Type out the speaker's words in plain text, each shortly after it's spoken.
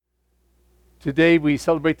Today we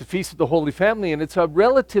celebrate the Feast of the Holy Family, and it's a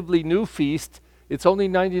relatively new feast. It's only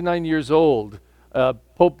 99 years old.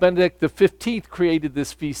 Pope Benedict XV created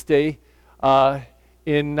this feast day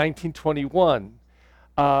in 1921.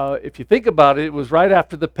 If you think about it, it was right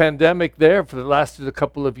after the pandemic there for the lasted a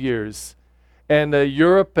couple of years. And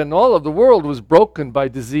Europe and all of the world was broken by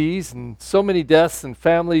disease and so many deaths and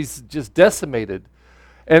families just decimated.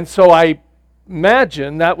 And so I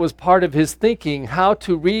imagine that was part of his thinking, how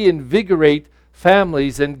to reinvigorate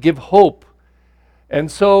families and give hope. And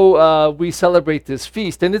so we celebrate this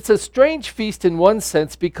feast. And it's a strange feast in one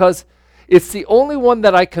sense because it's the only one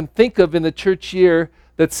that I can think of in the church year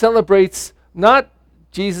that celebrates not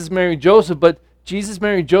Jesus, Mary, and Joseph, but Jesus,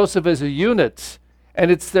 Mary, and Joseph as a unit. And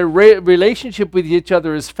it's their relationship with each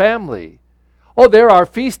other as family. Oh, there are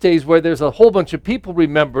feast days where there's a whole bunch of people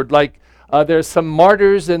remembered, like there's some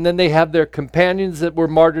martyrs, and then they have their companions that were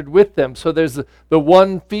martyred with them. So there's the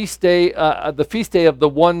one feast day, the feast day of the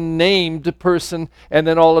one named person, and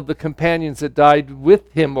then all of the companions that died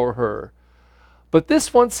with him or her. But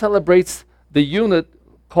this one celebrates the unit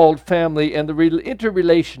called family and the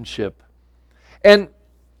interrelationship. And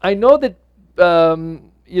I know that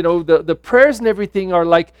the prayers and everything are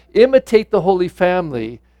like imitate the Holy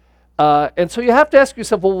Family. And so you have to ask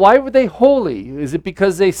yourself, well, why were they holy? Is it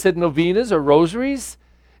because they said novenas or rosaries?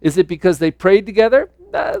 Is it because they prayed together?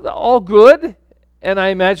 All good. And I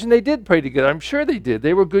imagine they did pray together. I'm sure they did.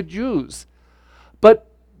 They were good Jews. But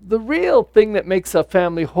the real thing that makes a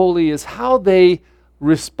family holy is how they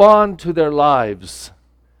respond to their lives,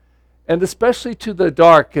 and especially to the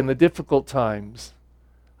dark and the difficult times.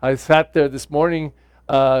 I sat there this morning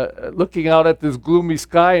looking out at this gloomy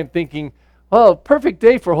sky and thinking, well, perfect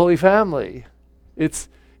day for Holy Family. It's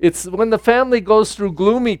when the family goes through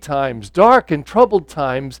gloomy times, dark and troubled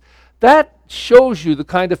times, that shows you the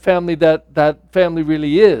kind of family that family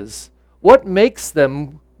really is. What makes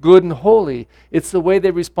them good and holy? It's the way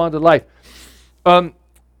they respond to life.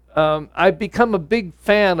 I've become a big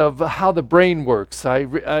fan of how the brain works.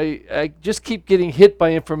 I just keep getting hit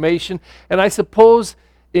by information, and I suppose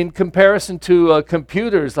in comparison to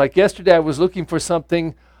computers, like yesterday I was looking for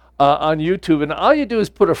something on YouTube, and all you do is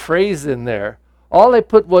put a phrase in there. All I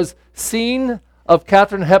put was scene of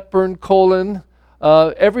Katharine Hepburn,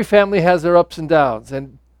 every family has their ups and downs,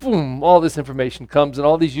 and boom, all this information comes, and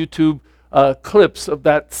all these YouTube clips of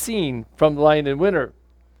that scene from Lion in Winter.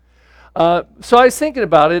 So I was thinking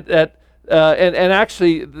about it, and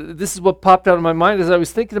actually this is what popped out of my mind as I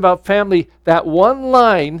was thinking about family, that one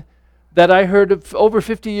line that I heard of over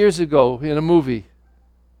 50 years ago in a movie.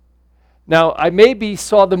 Now, I maybe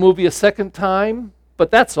saw the movie a second time,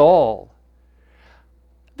 but that's all.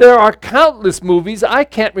 There are countless movies. I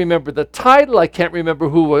can't remember the title. I can't remember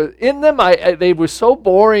who was in them. They were so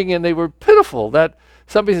boring and they were pitiful that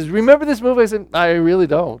somebody says, remember this movie? I said, I really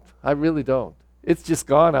don't. I really don't. It's just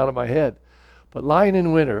gone out of my head. But Lion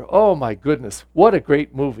in Winter, oh my goodness, what a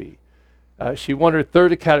great movie. She won her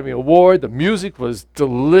 3rd Academy Award. The music was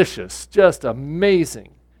delicious, just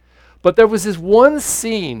amazing. But there was this one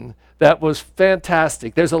scene that was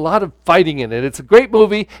fantastic. There's a lot of fighting in it. It's a great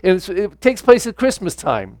movie, and it takes place at Christmas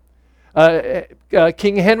time.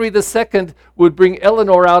 King Henry II would bring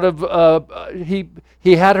Eleanor out of, he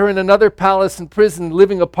had her in another palace in prison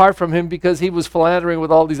living apart from him because he was philandering with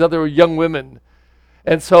all these other young women.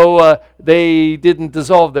 And so they didn't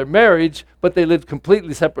dissolve their marriage, but they lived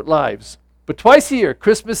completely separate lives. But twice a year,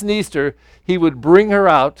 Christmas and Easter, he would bring her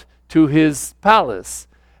out to his palace.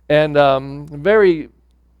 And very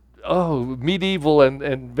medieval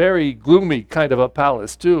and very gloomy kind of a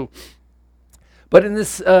palace too. But in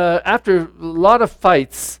this, after a lot of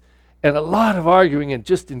fights and a lot of arguing and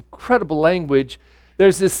just incredible language,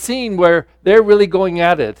 there's this scene where they're really going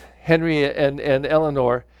at it, Henry and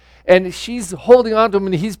Eleanor. And she's holding on to him,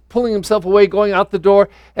 and he's pulling himself away, going out the door.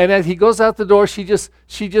 And as he goes out the door, she just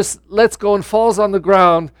lets go and falls on the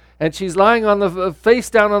ground. And she's lying on the face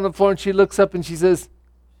down on the floor, and she looks up and she says,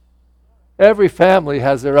 every family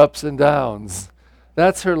has their ups and downs.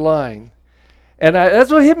 That's her line. And that's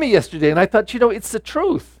what hit me yesterday. And I thought, it's the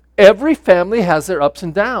truth. Every family has their ups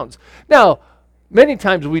and downs. Now, many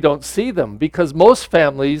times we don't see them because most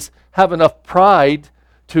families have enough pride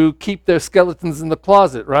to keep their skeletons in the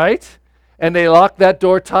closet, right? And they lock that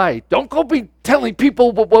door tight. Don't go be telling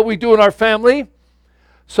people what we do in our family.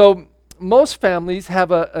 So most families have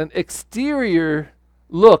an exterior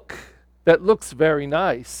look that looks very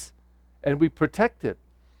nice, and we protect it.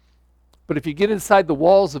 But if you get inside the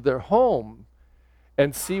walls of their home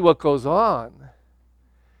and see what goes on,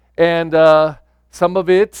 and some of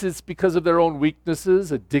it is because of their own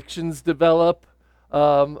weaknesses, addictions develop,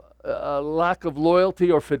 a lack of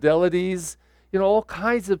loyalty or fidelities, all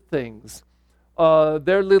kinds of things.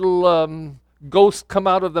 Their little ghosts come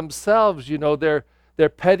out of themselves, their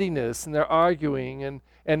pettiness and their arguing,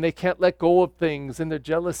 and they can't let go of things and their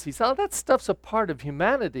jealousies. All that stuff's a part of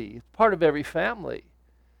humanity, part of every family.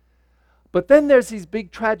 But then there's these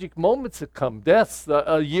big tragic moments that come, deaths,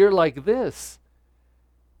 a year like this.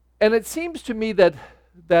 And it seems to me that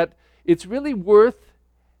it's really worth,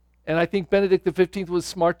 and I think Benedict XV was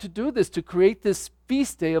smart to do this, to create this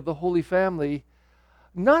feast day of the Holy Family,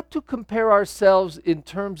 not to compare ourselves in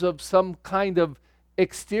terms of some kind of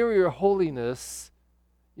exterior holiness,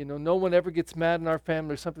 no one ever gets mad in our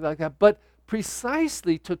family or something like that, but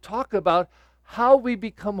precisely to talk about how we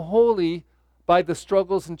become holy by the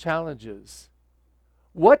struggles and challenges.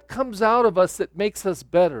 What comes out of us that makes us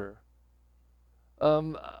better?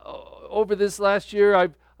 Over this last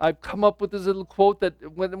year, I've come up with this little quote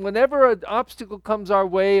that whenever an obstacle comes our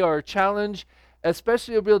way or a challenge,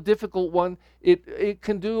 especially a real difficult one, it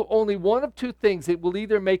can do only one of two things. It will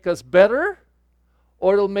either make us better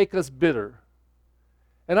or it'll make us bitter.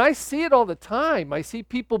 And I see it all the time. I see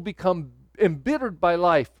people become embittered by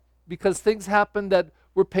life because things happen that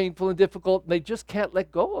were painful and difficult and they just can't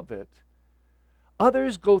let go of it.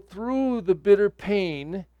 Others go through the bitter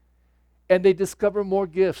pain and they discover more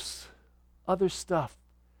gifts, other stuff.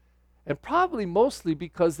 And probably mostly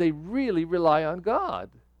because they really rely on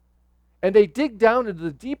God. And they dig down into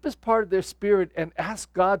the deepest part of their spirit and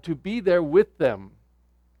ask God to be there with them.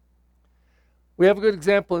 We have a good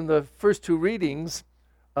example in the first two readings.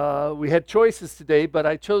 We had choices today, but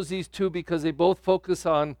I chose these two because they both focus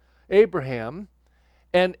on Abraham.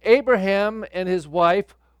 And Abraham and his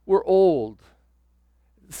wife were old,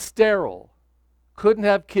 sterile, couldn't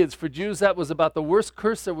have kids. For Jews, that was about the worst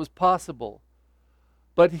curse that was possible.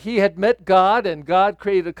 But he had met God, and God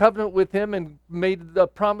created a covenant with him and made the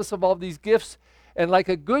promise of all these gifts. And like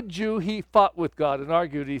a good Jew, he fought with God and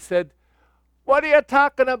argued. He said, "What are you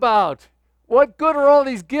talking about? What good are all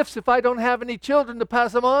these gifts if I don't have any children to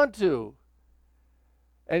pass them on to?"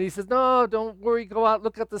 And he says, "No, don't worry. Go out,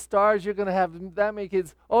 look at the stars. You're going to have that many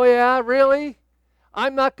kids." "Oh, yeah, really?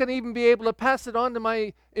 I'm not going to even be able to pass it on to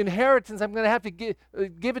my inheritance. I'm going to have to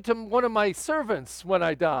give it to one of my servants when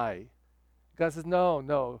I die." God says,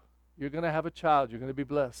 no, you're going to have a child. You're going to be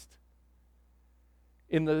blessed.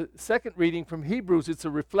 In the second reading from Hebrews, it's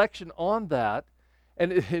a reflection on that.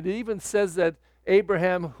 And it even says that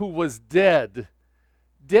Abraham, who was dead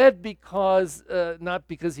because, not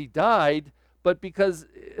because he died, but because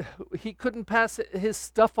he couldn't pass his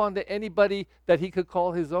stuff on to anybody that he could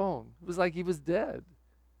call his own. It was like he was dead.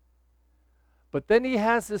 But then he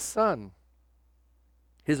has his son,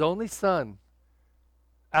 his only son,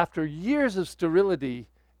 after years of sterility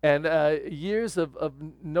and years of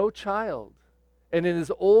no child. And in his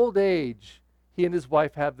old age, he and his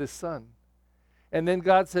wife have this son. And then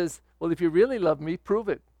God says, "Well, if you really love me, prove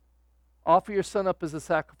it. Offer your son up as a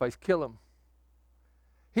sacrifice. Kill him."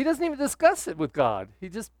 He doesn't even discuss it with God. He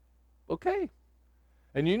just, okay.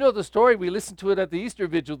 And you know the story. We listen to it at the Easter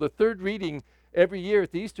Vigil, the third reading every year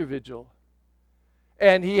at the Easter Vigil.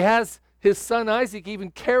 And he has his son Isaac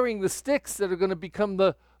even carrying the sticks that are going to become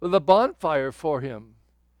the bonfire for him.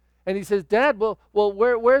 And he says, "Dad, well,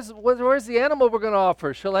 where's the animal we're going to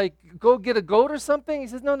offer? Shall I go get a goat or something?" He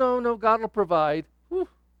says, No, God will provide. Whew.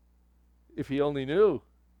 If he only knew.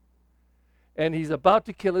 And he's about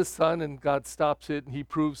to kill his son, and God stops it, and he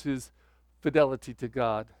proves his fidelity to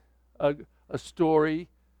God. A story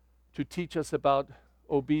to teach us about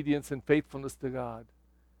obedience and faithfulness to God.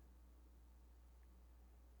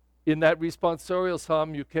 In that responsorial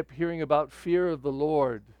psalm, you kept hearing about fear of the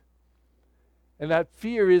Lord. And that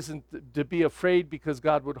fear isn't to be afraid because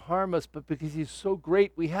God would harm us, but because he's so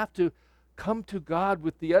great, we have to come to God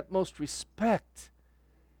with the utmost respect.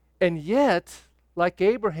 And yet, like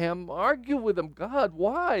Abraham, argue with him. "God,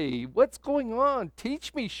 why? What's going on?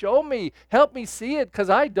 Teach me, show me, help me see it, because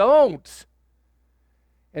I don't."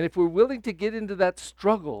 And if we're willing to get into that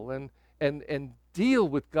struggle and deal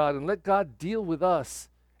with God and let God deal with us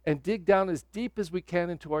and dig down as deep as we can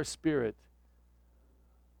into our spirit,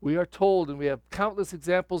 we are told, and we have countless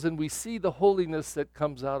examples, and we see the holiness that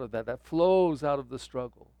comes out of that flows out of the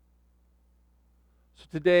struggle. So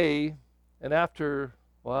today, and after,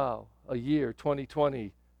 a year,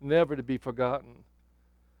 2020, never to be forgotten.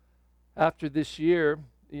 After this year,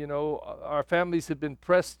 our families have been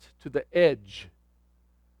pressed to the edge.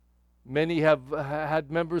 Many have had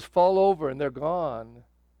members fall over and they're gone.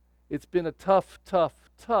 It's been a tough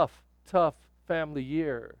family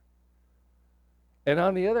year. And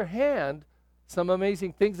on the other hand, some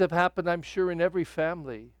amazing things have happened, I'm sure, in every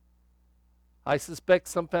family. I suspect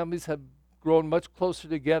some families have grown much closer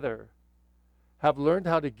together. have learned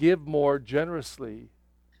how to give more generously,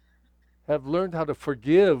 have learned how to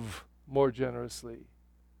forgive more generously.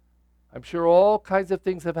 I'm sure all kinds of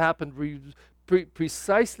things have happened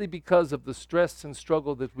precisely because of the stress and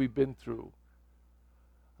struggle that we've been through.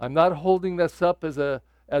 I'm not holding this up as a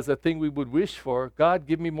thing we would wish for. God,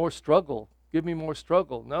 give me more struggle. Give me more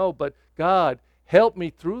struggle. No, but God, help me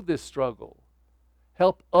through this struggle.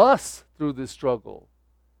 Help us through this struggle.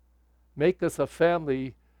 Make us a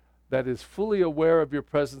family that is fully aware of your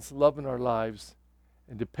presence and love in our lives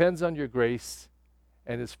and depends on your grace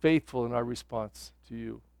and is faithful in our response to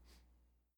you.